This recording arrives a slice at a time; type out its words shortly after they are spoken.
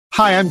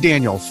Hi, I'm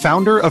Daniel,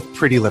 founder of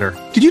Pretty Litter.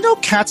 Did you know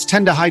cats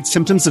tend to hide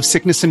symptoms of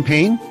sickness and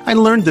pain? I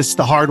learned this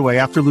the hard way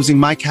after losing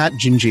my cat,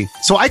 Gingy.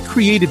 So I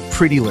created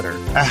Pretty Litter,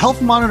 a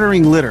health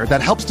monitoring litter that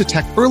helps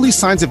detect early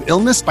signs of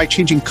illness by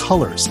changing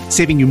colors,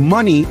 saving you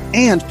money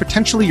and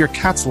potentially your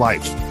cat's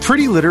life.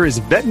 Pretty Litter is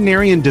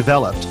veterinarian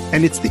developed,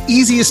 and it's the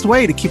easiest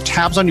way to keep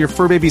tabs on your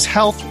fur baby's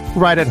health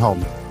right at home.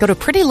 Go to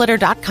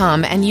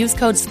prettylitter.com and use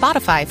code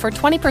SPOTIFY for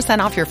 20%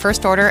 off your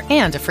first order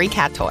and a free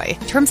cat toy.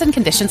 Terms and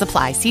conditions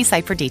apply. See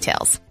site for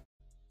details.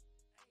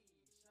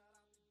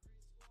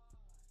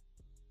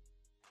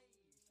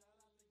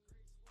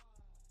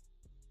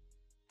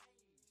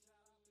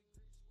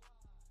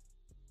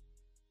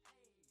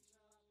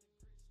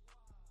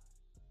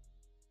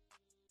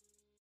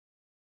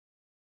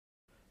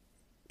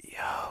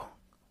 Yo,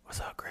 what's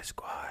up, Grit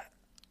Squad?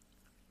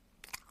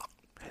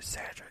 It's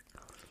Cedric.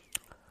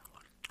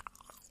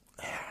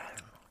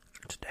 And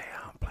today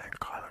I'm playing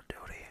Call of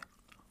Duty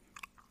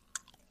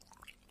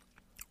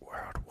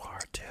World War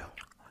II.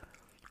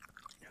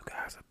 You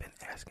guys have been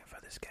asking for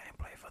this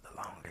gameplay for the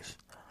longest.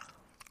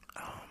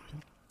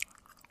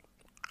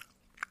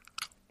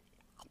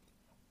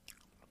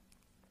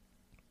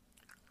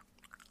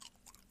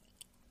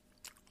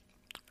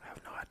 I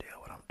have no idea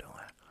what I'm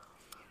doing,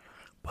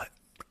 but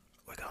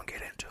we're gonna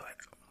get into it.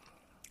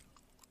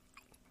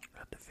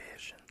 The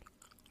Division.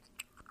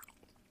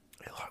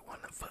 You're like one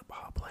of them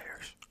football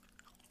players.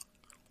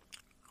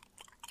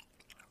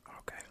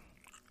 Okay.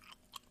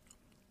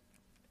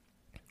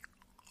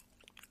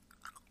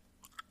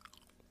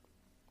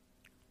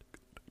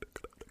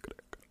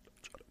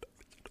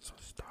 So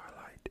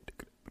Starlight.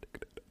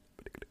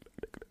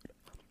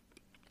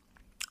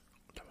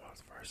 The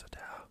most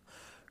versatile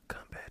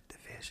combat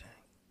division.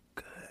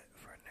 Good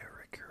for new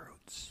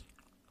recruits.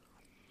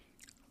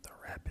 The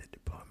Rapid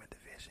Deployment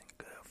Division,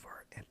 good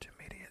for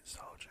intermediate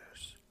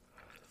soldiers.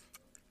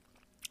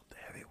 The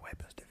Heavy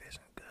Weapons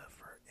Division, good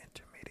for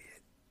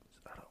intermediate.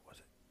 Was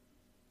it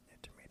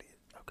intermediate?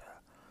 Okay.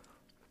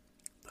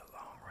 The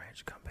Long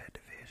Range Combat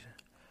Division,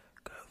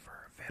 good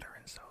for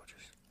veteran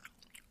soldiers.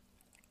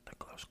 The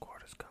Close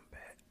Quarters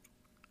Combat,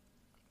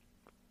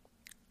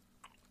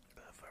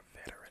 good for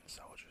veteran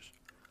soldiers.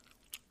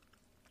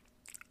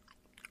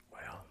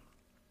 Well,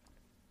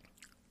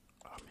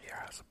 I'm here,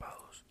 I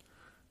suppose.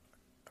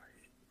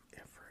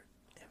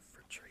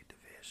 Infantry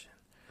Division.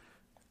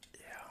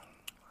 Yeah,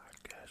 I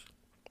guess.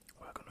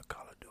 Welcome to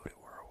Call of Duty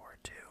World War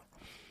II.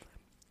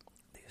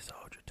 The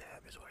Soldier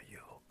tab is where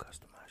you'll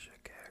customize your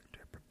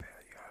character,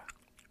 prepare your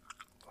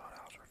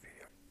loadouts,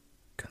 review.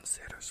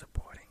 Consider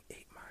supporting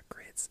Eat My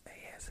Grits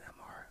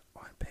ASMR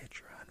on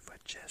Patreon for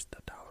just $1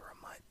 a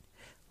month.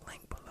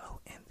 Link below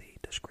in the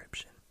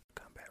description.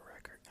 Combat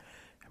record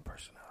and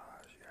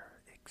personalize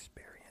your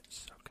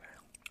experience. Okay.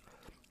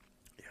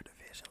 Your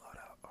division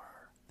loadout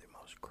are the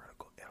most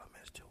critical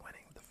elements to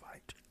winning the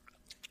fight.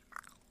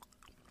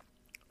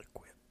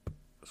 Equip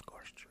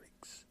score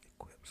streaks.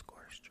 Equip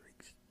score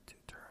streaks to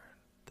turn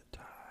the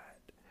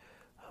tide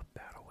of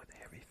battle with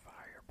heavy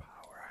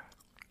firepower.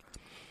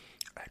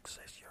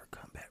 Access your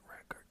combat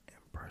record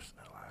and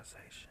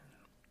personalization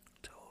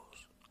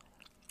tools.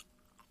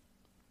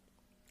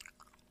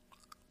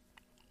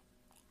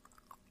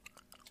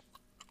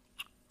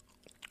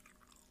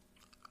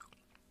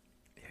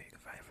 Yeah, you can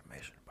find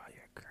information about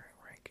your current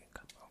ranking.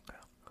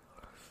 Okay.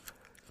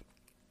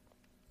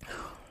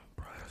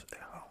 Press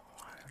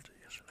L1 to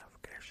use your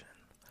navigation.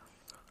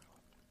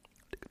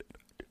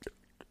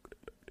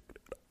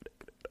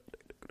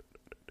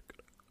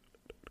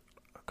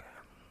 Okay.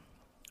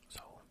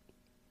 So,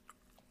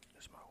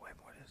 this is my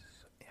weapon. What is this?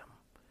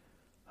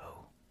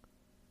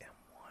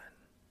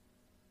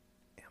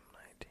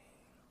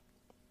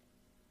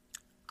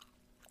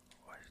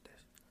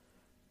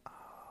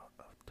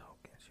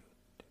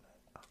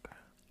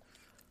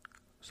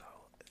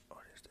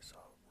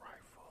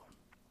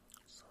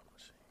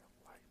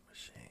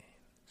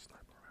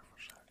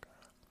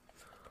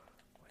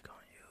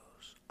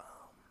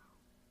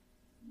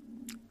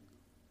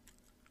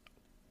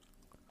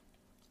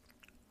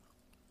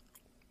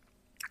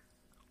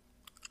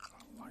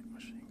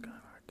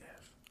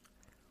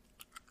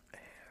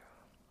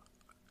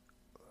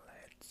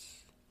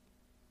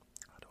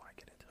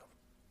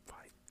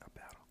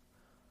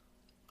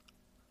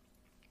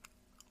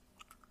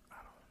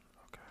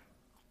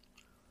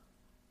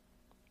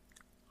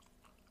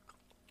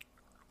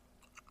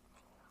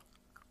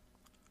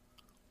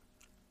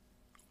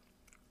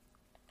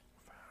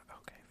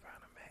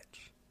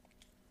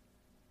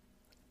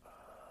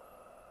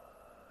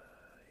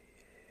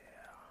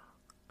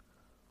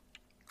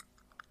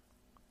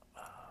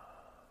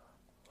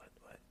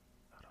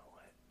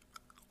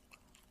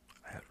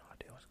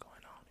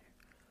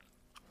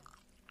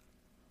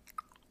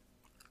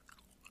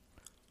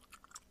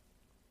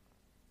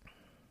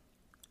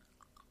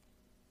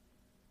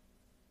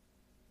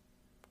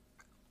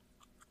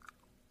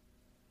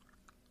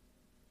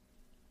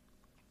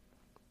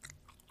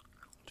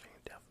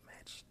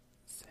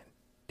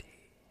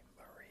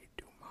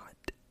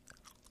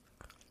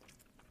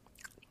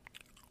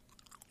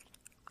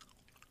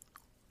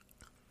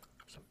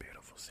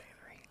 beautiful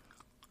scenery.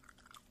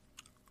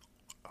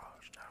 Oh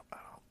snap! I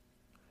don't.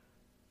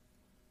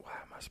 Why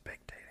am I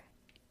spectating?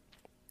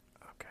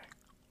 Okay.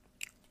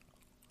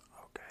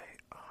 Okay.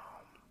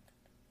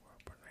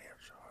 We're putting in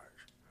charge.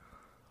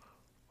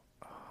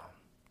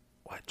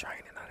 What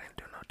training? I didn't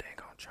do no dang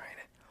on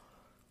training.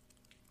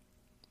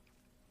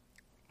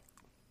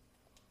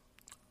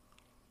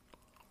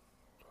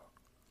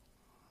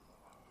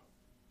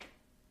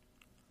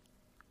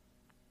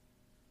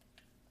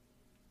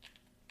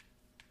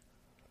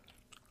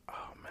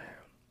 Oh man.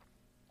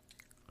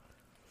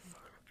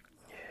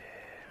 Yeah,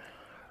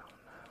 I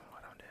don't know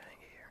what I'm doing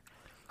here.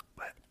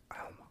 But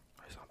at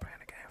least I'm playing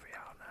the game for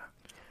y'all now.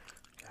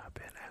 Y'all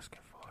been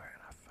asking for it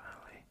and I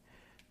finally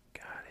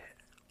got it.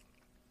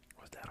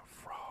 Was that a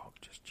frog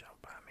just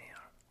jumped by me?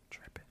 I'm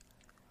tripping.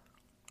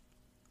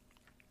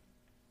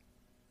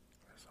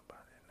 There's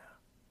somebody in there.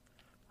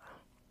 Huh?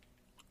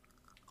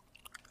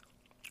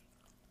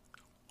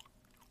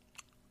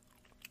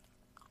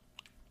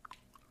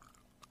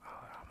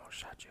 Oh, I almost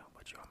shot you,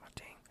 but you're on my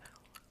team.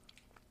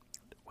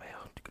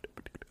 Well,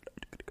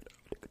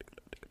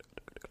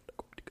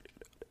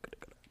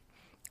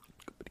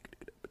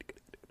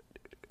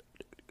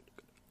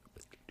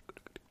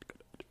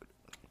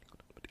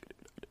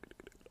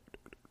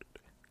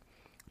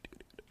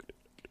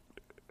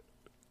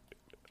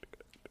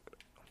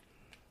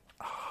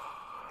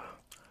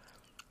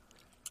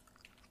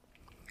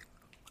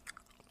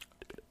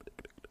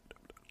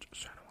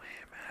 just trying to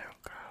win, man.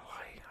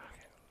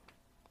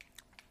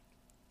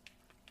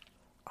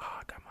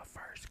 I got my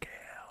first kill.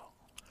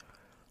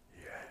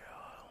 Yeah,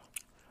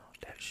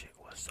 that shit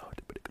was so.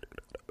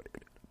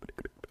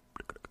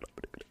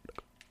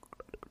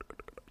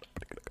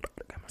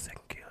 Got my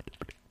second kill.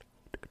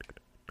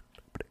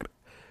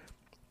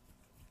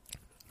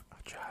 I'll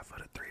try for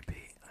the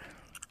 3-peat.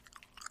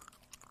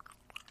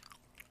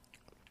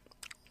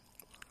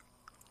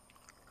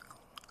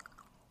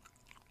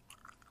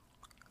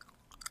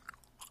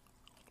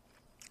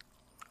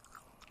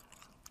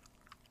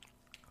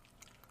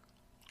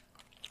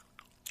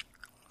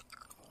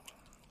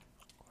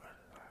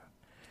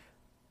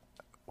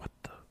 What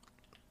the?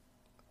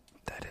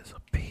 That is a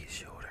pea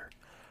shooter.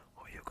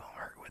 Who you gonna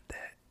hurt with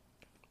that?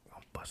 You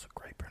gonna bust a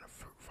grape in a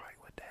fruit fight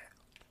with that?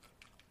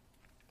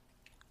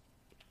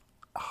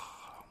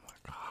 Oh my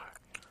god.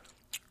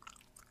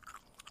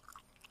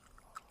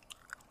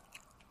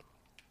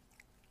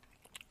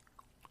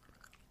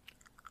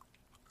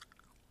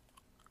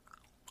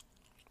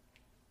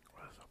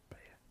 What's up, Bale?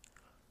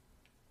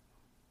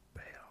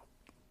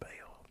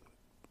 Bale.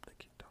 They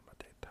keep talking about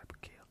that type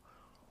of kill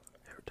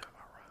every time I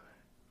run.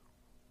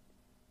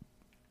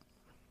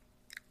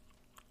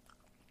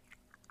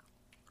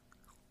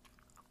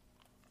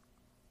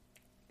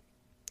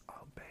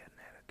 Oh,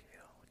 bayonetta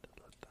kill with the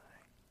little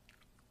thing.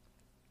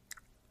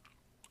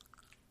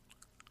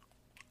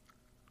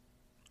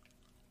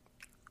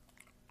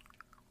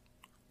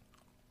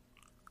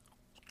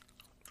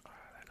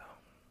 Alright, let go.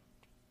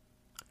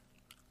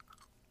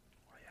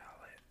 Where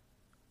y'all at?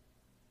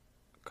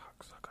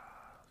 Cocksuckers.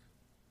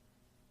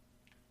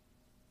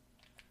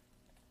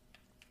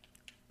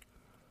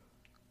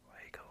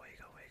 Where you go?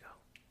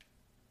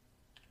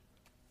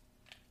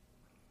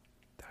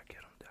 Did I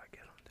get him?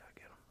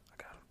 I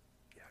got him.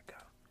 Yeah, I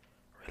got him.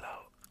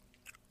 Reload.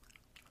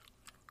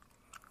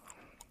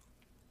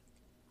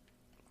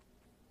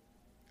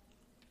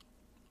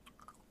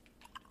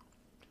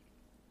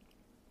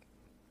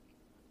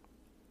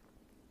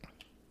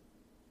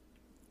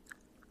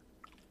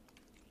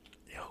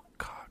 Yo,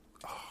 cock.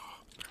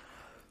 Oh,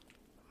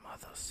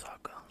 mother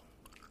sucker.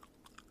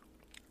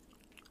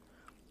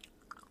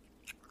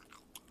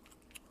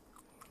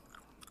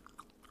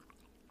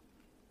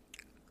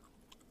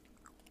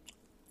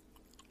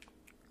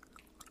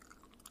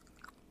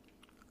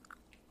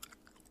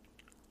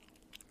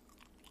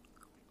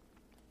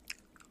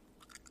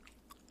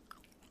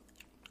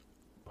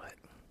 But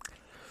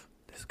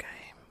this game,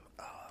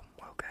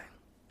 okay,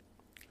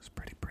 it's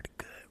pretty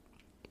good.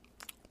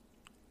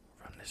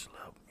 From this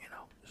little,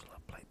 this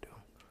little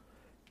playthrough,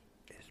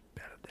 it's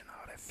better than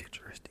all that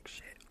futuristic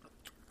shit.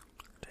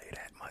 Tell you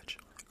that much.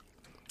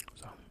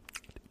 So,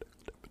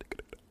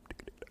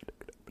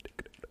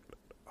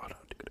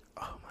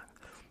 oh my,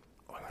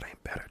 well it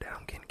ain't better that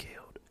I'm getting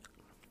killed.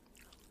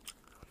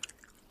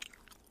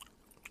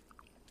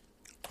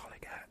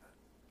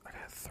 I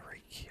got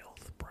 3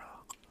 kills, bro.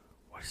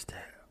 What's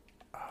that?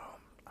 I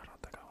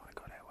don't think I want to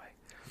go that way.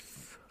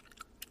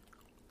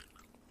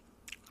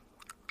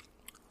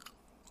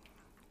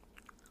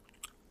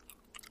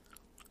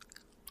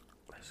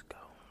 Let's go.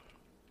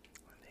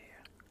 In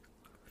here.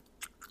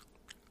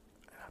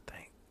 And I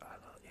think,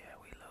 yeah,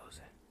 we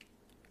losing.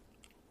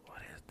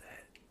 What is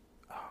that?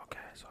 Oh, okay,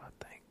 so I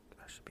think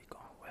I should be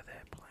going where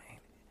that plane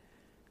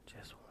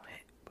just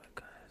went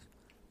because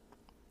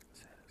it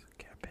said it's a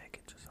care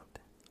package or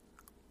something.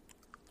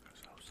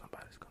 So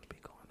somebody's gonna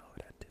be going over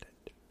that to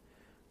that.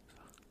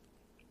 So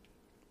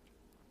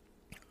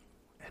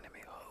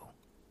enemy hole.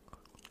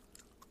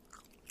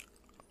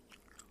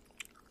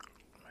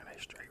 Man, they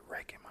straight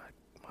wrecking my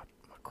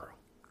crew.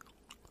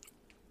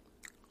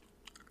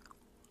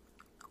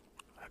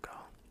 go.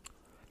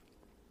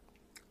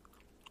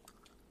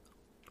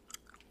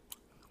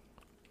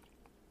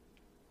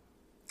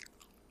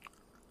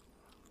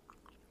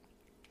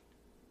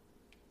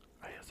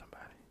 I hear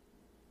somebody.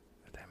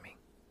 Is that me?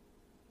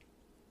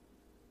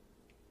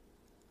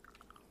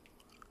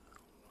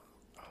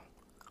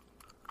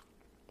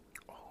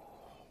 Oh,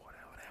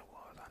 whatever that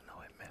was, I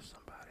know it messed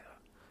somebody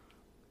up.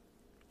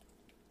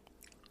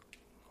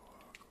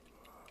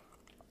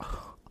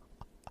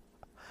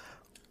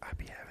 I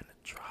be having a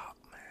drop,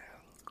 man.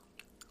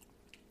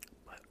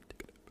 But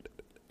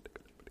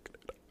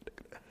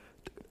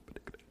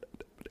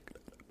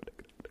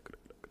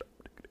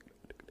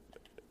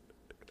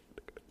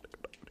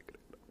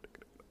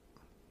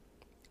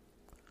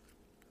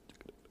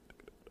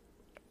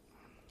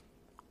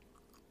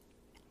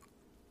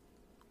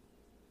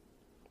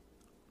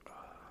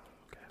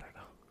okay, there you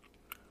go.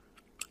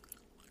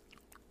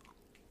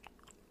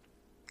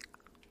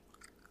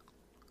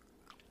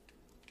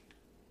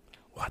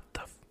 What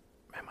the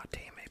man, my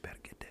teammate better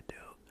get that dude.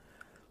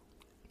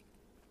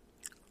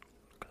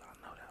 Cause I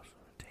know that was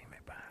a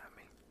teammate behind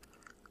me.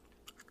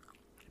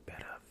 He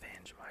better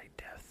avenge my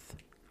death.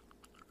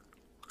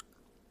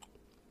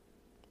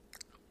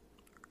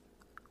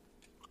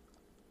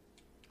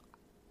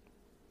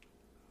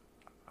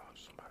 Oh,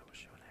 somebody was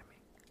shooting at me.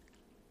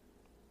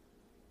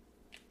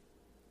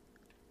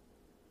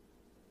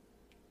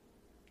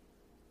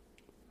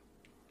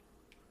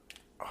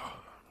 Oh.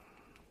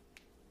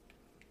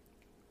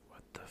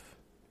 What the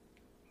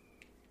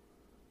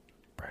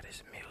Bruh,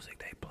 this music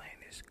they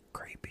playing is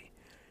creepy.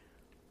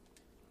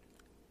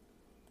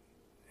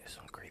 It's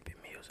some creepy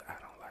music. I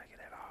don't like it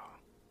at all.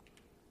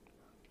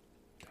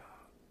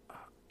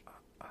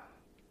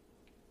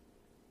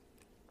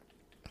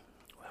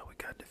 Well, we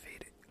got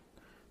defeated.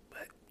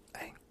 But,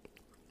 hey.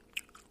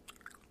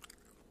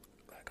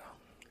 Let go.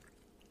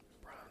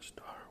 Bronze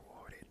Star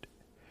awarded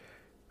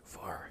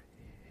for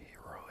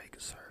heroic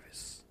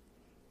service.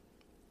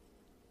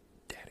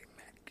 Daddy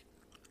Mac.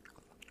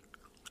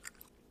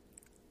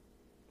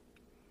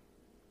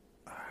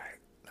 Alright,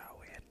 now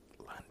we at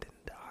London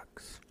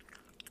Docks.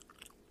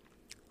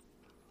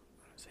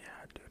 Let's see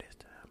how I do this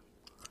time.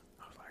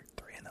 I was like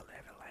 3-11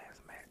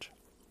 last match.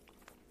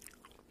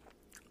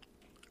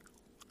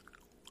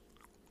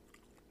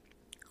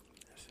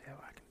 Let's see how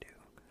I can do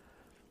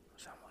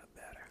somewhat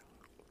better.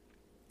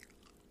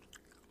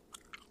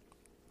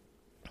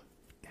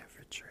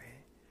 Infantry.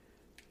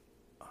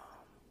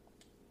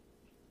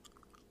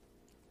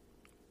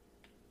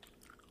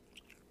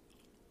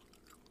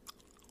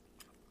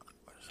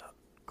 What's up,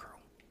 crew?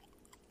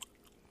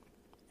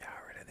 Y'all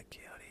ready to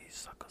kill these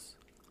suckers?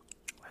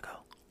 Let go.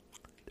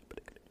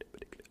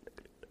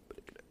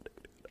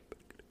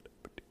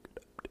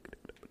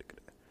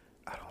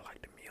 I don't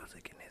like the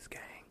music in this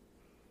game.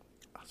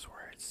 I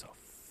swear it's so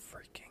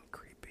freaking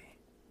creepy.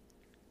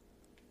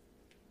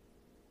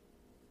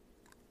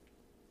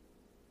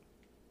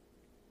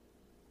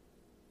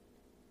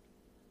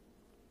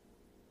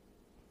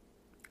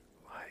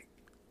 Like,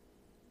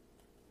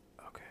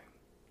 okay.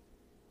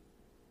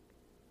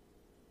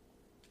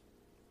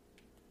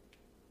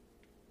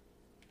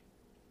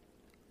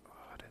 Oh,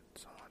 did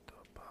someone do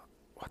a bump?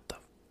 What the?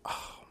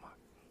 Oh my.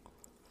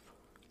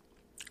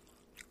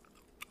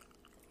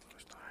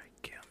 Alright,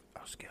 kill.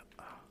 I'll skip.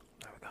 Oh,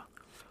 there we go.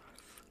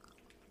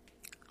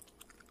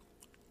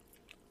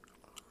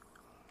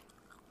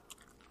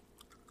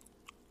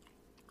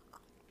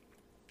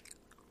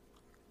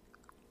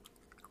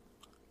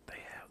 They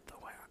have the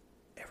way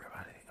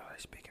everybody are they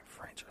speaking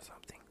French or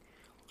something.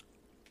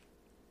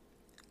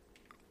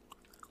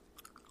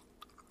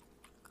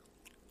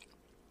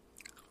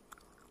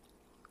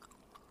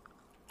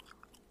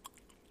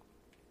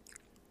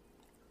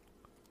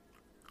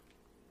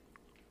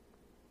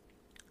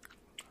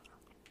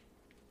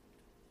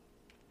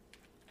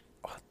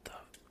 What the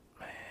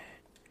man?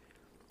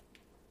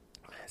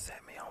 Man set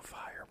me on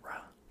fire, bro.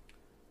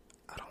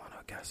 I don't want no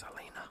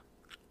gasolina.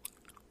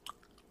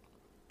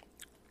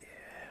 Yeah.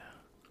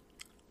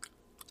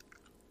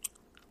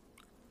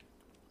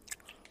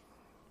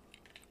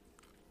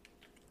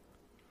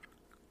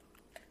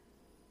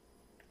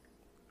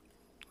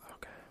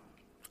 Okay.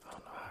 I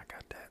don't know how I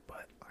got that,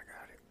 but I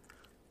got it.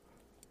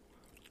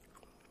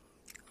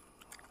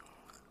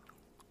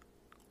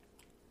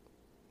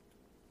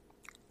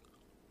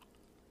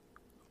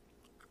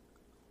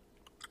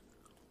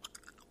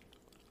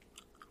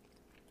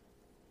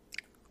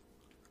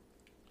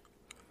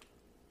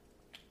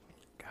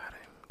 Got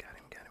him, got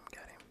him, got him,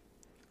 got him.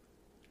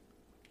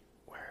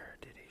 Where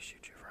did he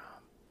shoot you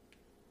from?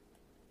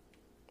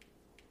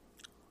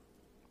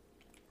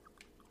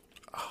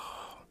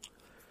 Oh.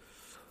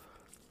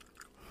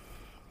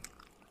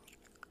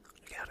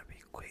 You gotta be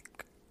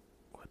quick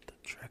with the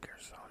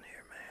triggers on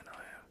here, man.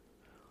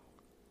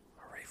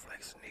 My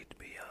reflexes need to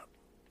be up.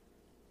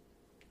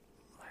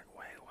 Like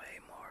way, way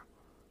more.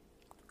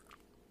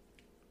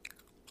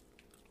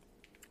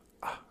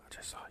 Ah, I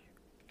just saw you.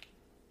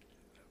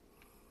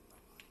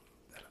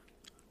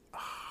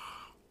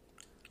 Ah.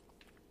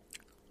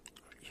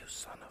 You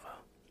son of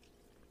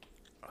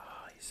a...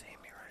 Ah, he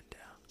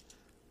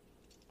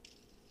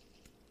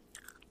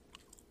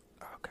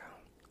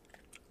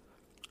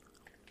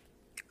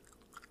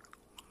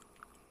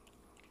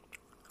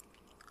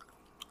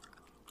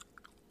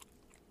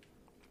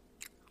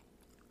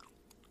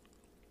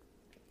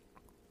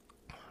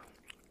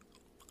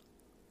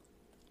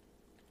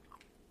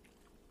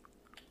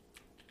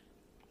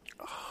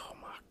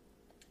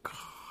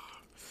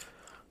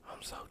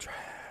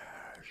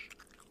trash.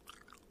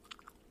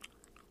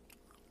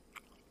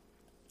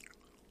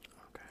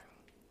 Okay,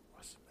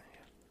 what's in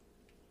here?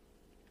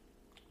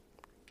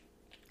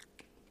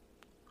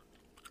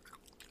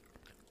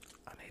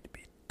 I need to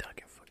be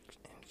ducking for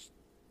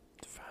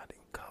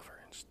finding cover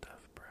and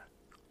stuff, bruh.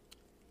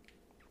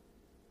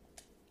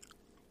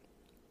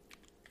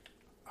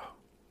 Oh,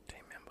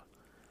 team member.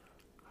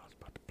 I was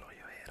about to blow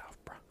your head off,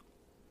 bruh.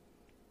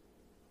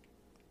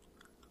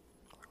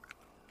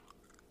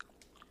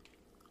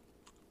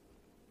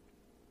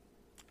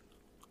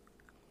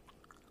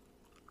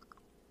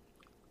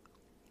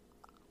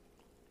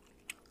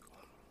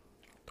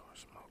 Throwing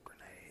smoke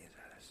grenades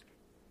at us.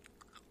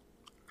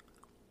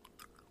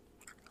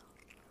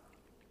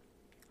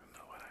 I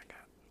know what I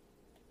got.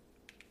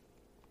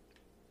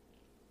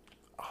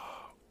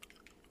 Oh,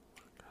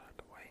 God,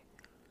 the way.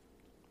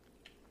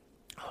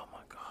 Oh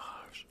my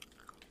gosh.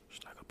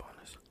 Snuck up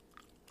on us.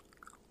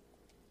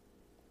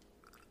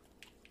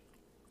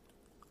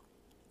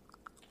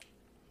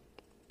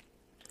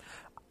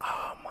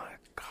 Oh my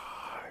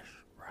gosh,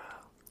 bro.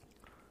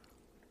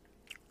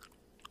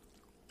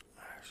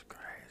 That's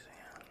crazy.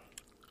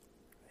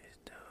 These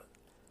dudes.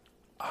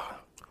 Oh.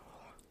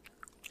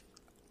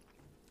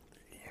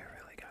 You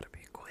really gotta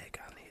be quick.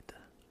 I need to.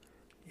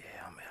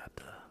 Yeah, I'm gonna have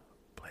to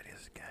play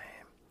this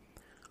game.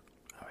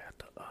 I'm gonna have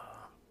to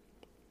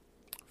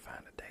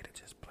find a day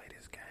to just play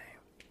this game.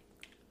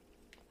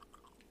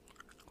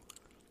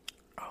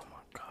 Oh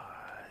my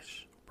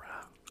gosh, bro.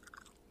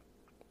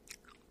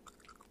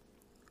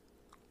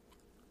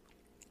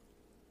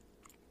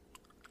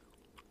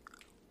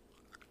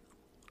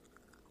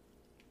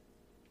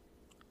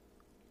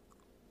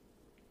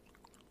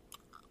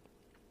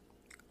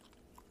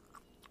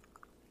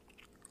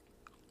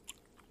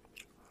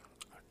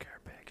 Care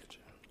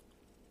packaging.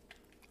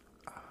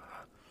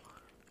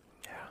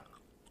 Yeah.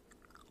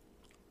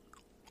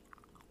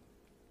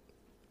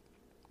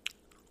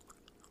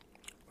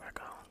 Back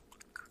on.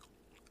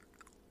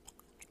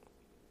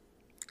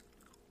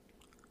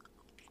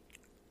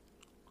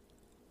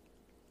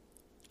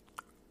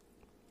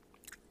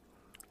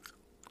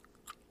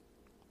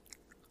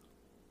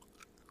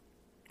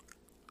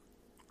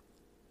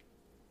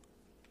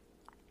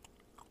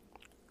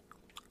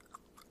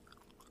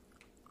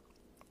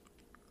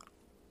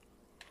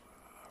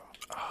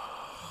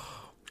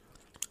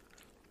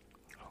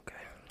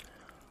 Okay.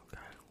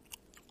 Okay.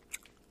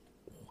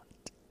 What?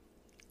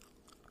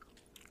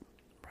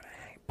 Bro,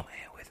 they ain't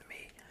playing with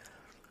me.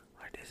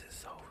 Like, this is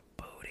so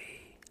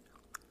booty.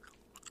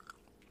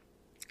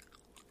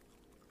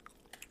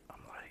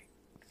 I'm like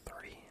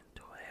 3-12.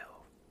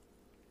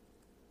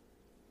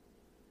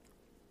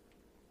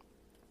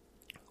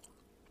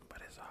 But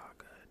it's all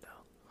good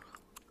though.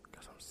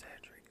 Because I'm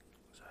Cedric.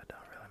 So it don't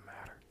really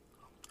matter.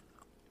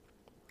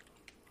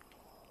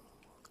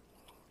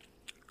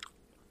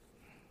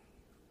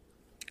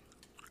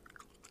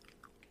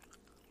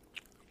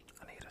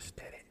 I need a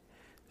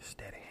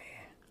steady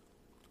hand.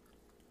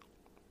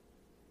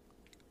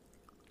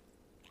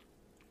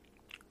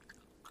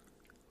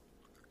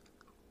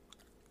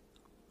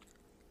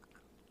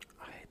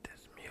 I hate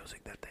this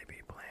music that they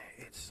be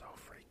playing. It's so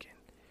freaking.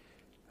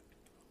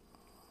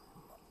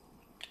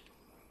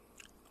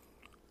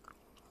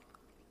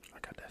 I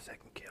got that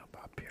second kill by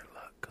pure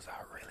luck because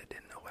I really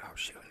didn't know what I was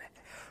shooting at.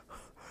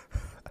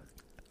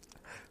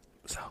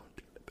 So.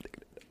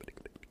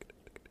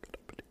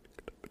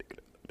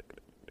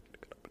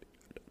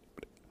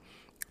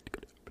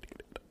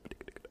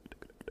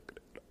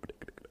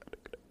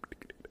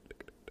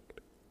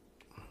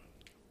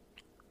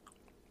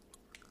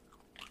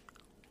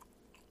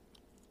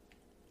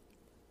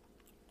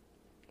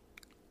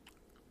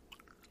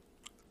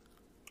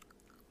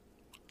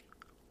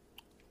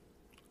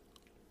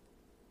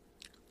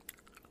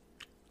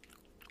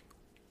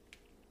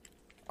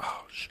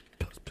 Oh, shit.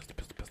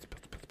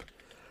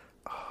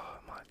 Oh,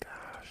 my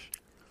gosh.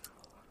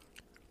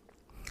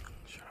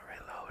 Should I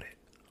reload it?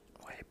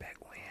 Way back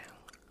when.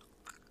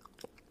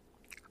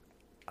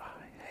 I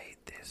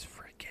hate this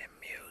freaking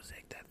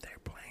music that they're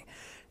playing.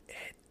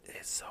 It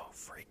is so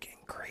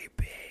freaking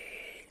creepy.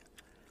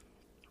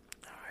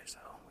 Alright, so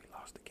we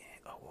lost again.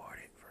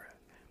 Awarded for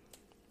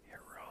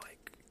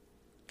heroic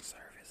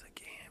service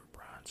again.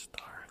 Bronze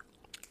star.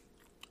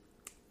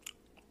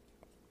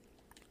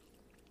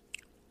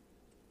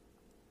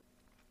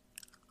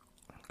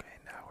 Okay,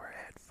 now we're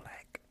at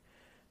Flag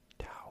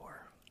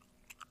Tower.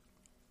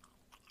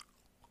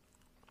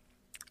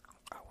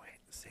 I went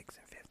 6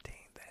 and 15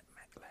 that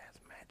last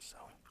match, so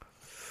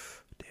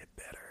did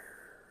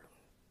better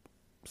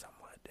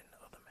somewhat than the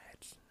other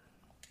match.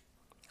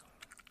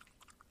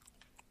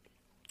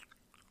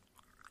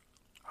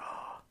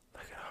 Oh,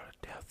 look at all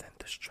the death and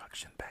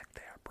destruction back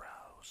there,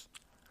 bros.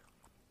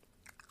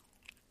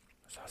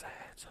 So sad.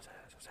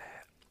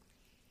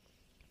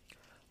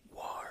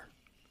 War.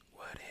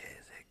 What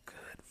is it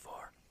good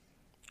for?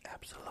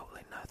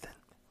 Absolutely nothing.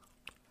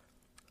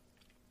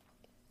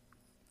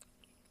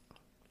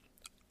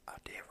 I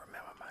did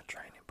remember my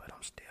training, but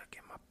I'm still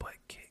getting my butt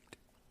kicked.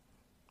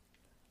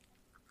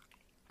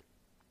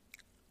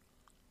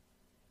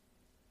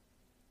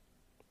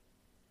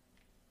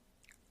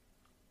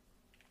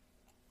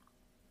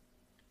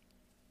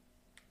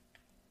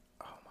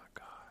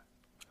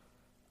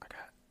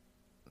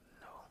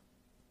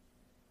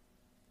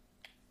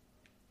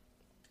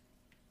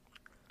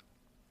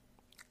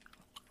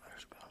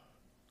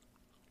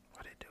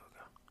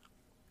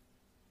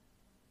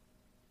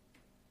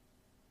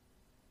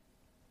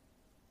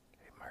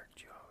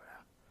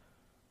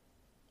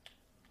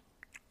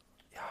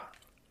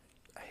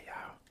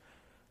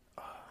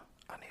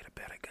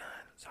 better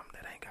gun. Something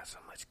that ain't got so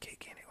much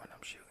kick in it when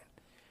I'm shooting.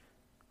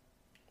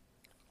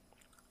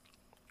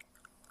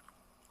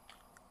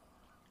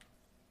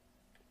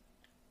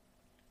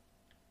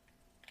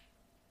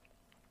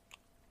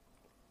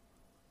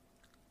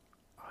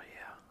 Oh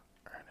yeah,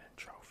 earning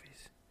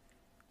trophies.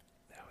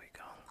 There we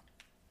go.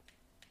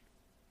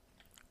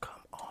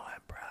 Come on,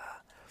 bruh.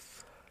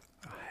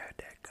 I had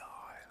that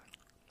guy.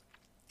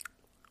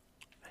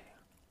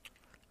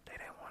 They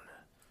didn't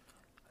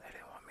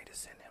want me to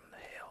send him to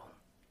hell.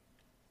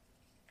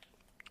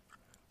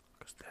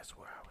 'Cause that's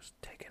where I was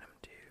taking him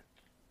to.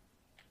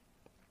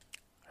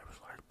 I was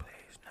like,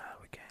 please, no,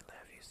 we can't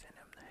let you send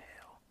him to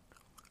hell.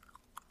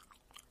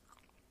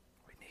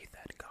 We need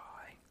that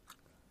guy.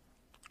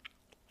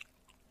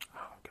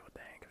 I don't give a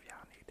dang if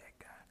y'all need that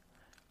guy.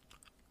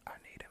 I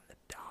need him to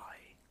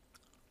die.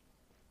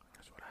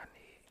 That's what I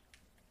need.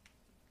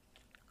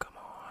 Come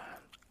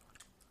on.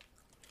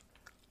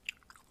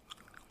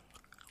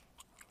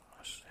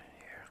 Let's see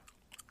here.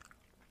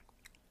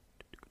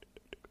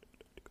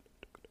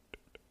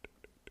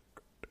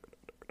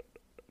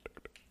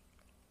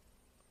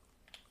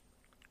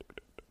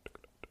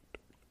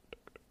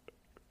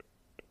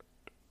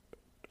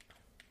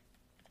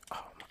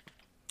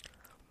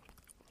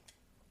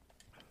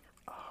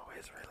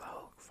 Always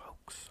reload,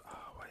 folks.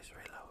 Always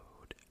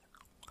reload.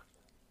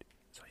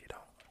 So you don't.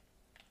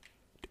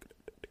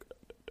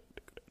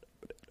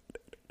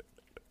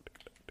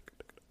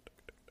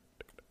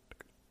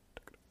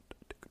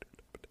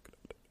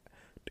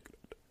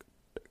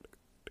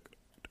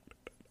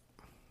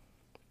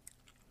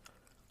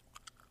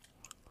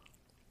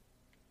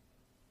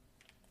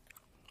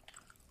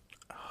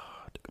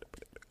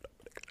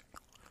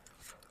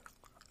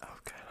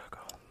 Okay, let's go.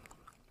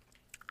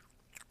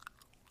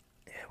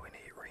 Yeah, we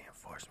need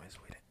reinforcements.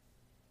 We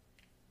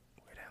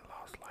didn't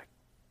lost like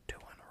 2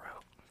 in a row.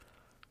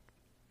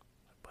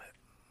 But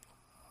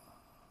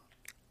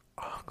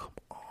oh, come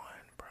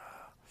on,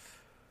 bruh.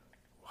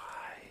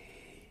 Why?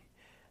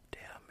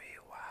 Tell me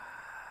why.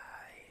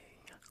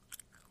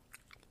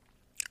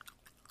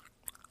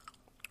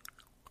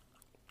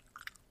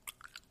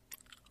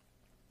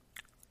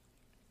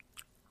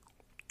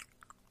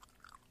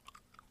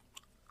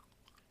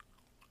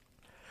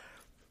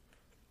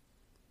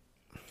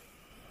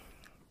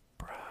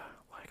 Bruh,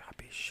 like I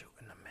be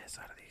shooting the mess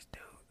out of these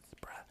dudes,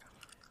 bruh.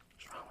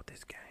 What's wrong with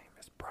this game?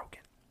 It's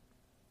broken.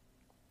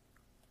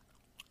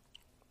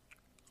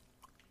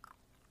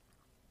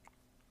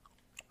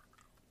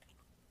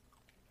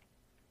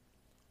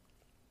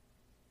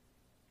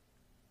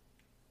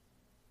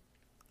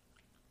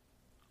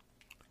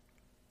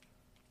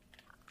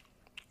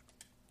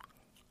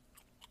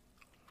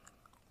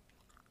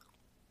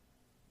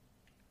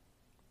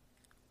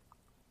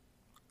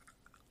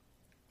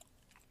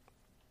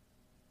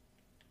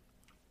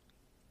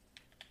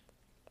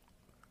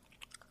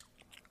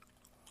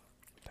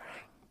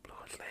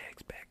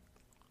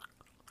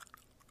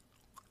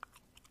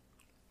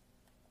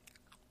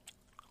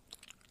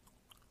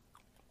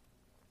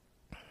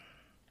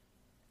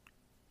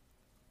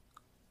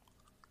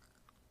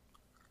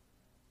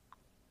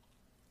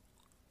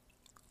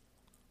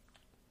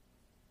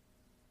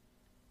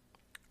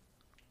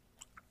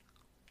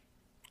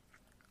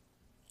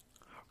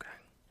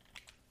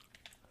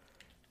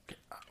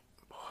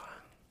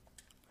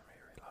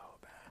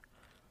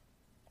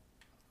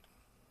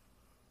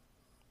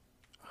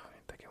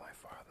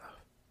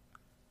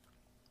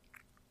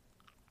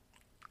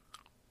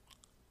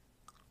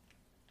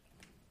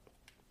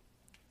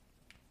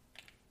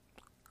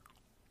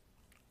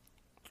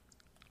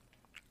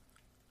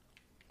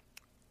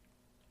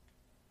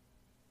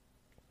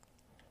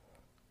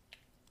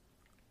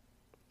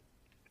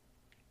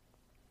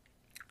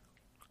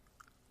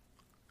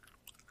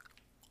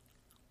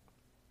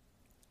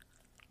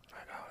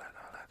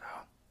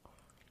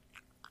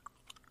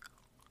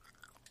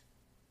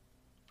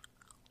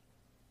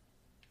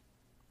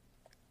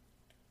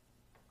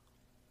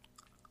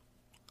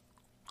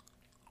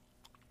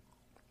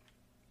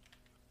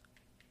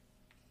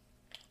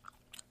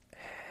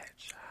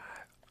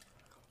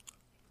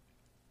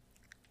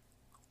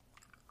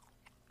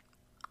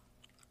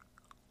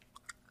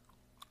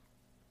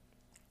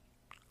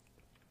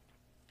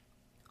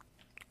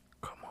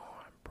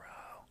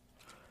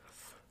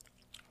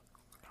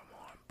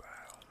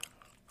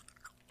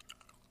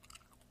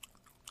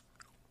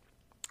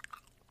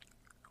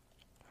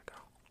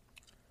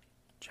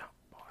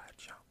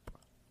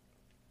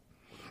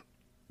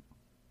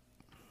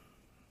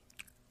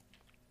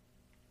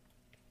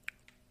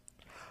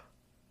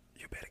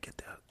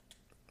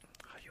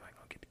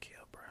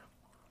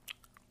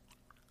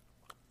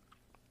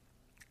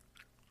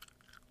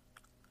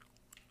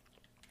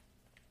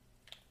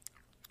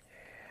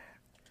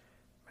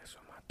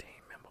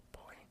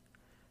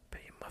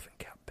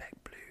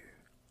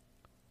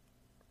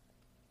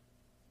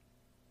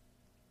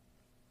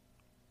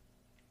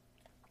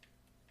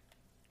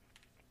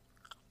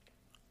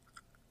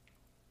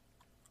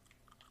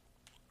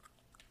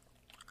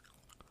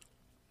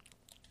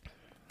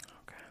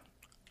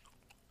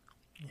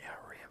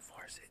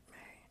 reinforce it,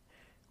 man.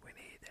 We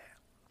need that.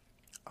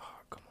 Oh,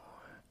 come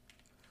on.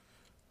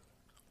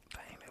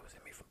 Dang, they was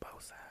in me from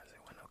both sides.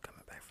 There wasn't no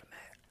coming back from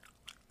that.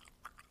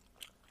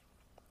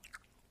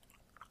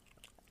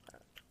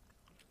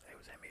 They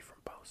was in me from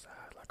both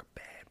sides like a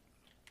bad.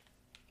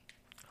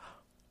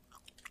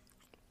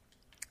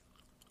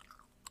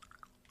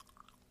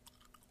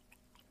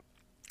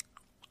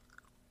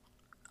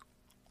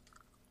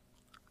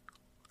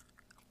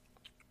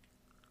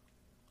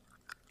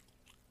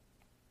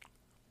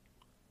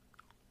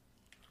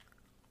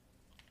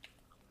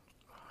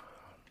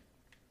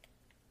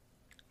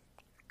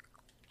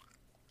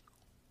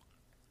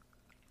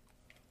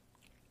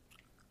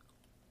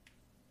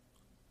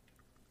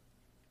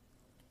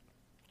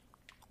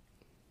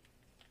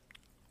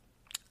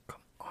 Come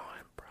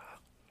on, bro.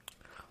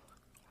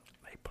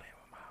 They playing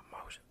with my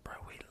emotions, bro.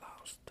 We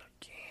lost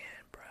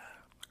again, bro.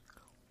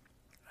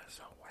 That's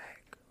so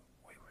whack.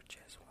 We were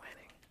just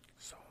winning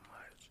so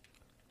much.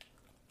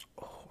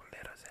 Oh,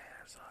 let us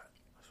ass up.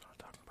 That's what I'm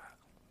talking about.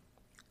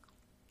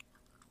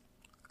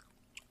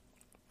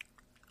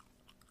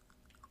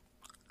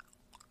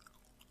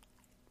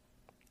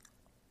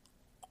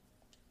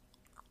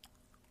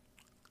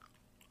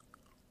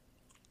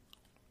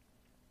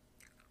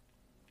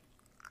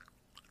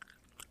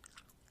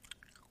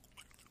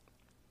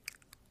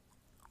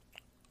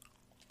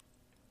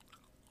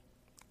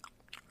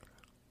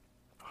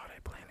 Oh, they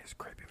playing this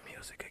creepy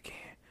music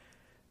again.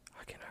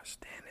 I cannot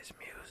stand this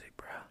music,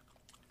 bro.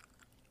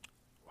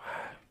 Why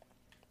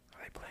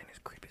are they playing this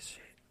creepy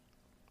shit?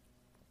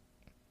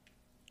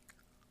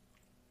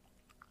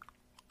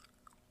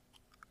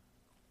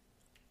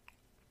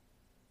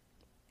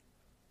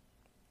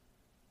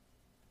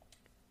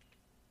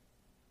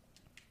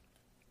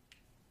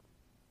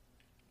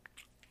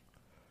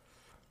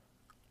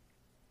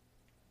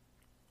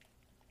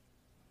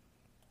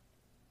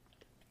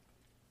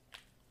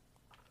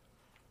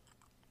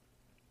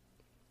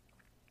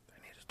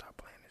 They need to stop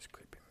playing this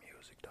creepy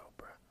music, though,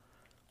 bro.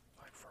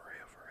 Like, for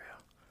real, for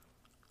real.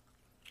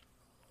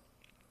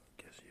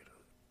 Gives you the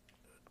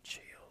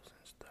chills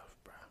and stuff,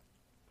 bro.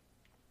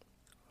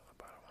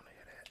 But I don't want to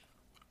hear that.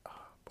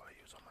 Oh, boy,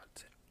 you was on my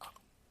tip.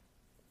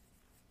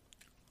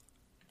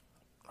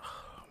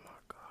 Oh, my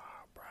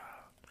God, bro.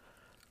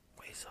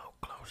 We so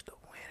close to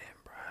winning,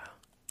 bro.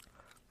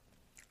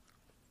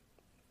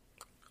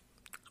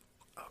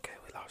 Okay,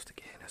 we lost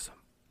again. That's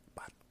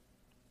about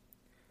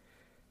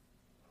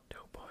 2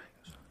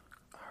 points.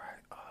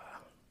 Alright,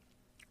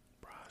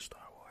 Bron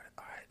Star Wars.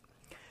 Alright.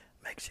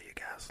 Make sure you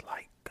guys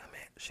like,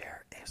 comment,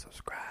 share, and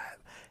subscribe.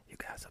 You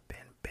guys have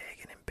been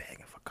begging and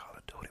begging for Call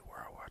of Duty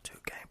World War II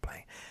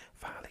gameplay.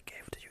 Finally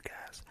gave it to you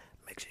guys.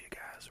 Make sure you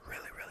guys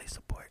really, really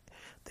support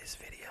this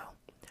video.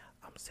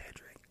 I'm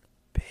Cedric.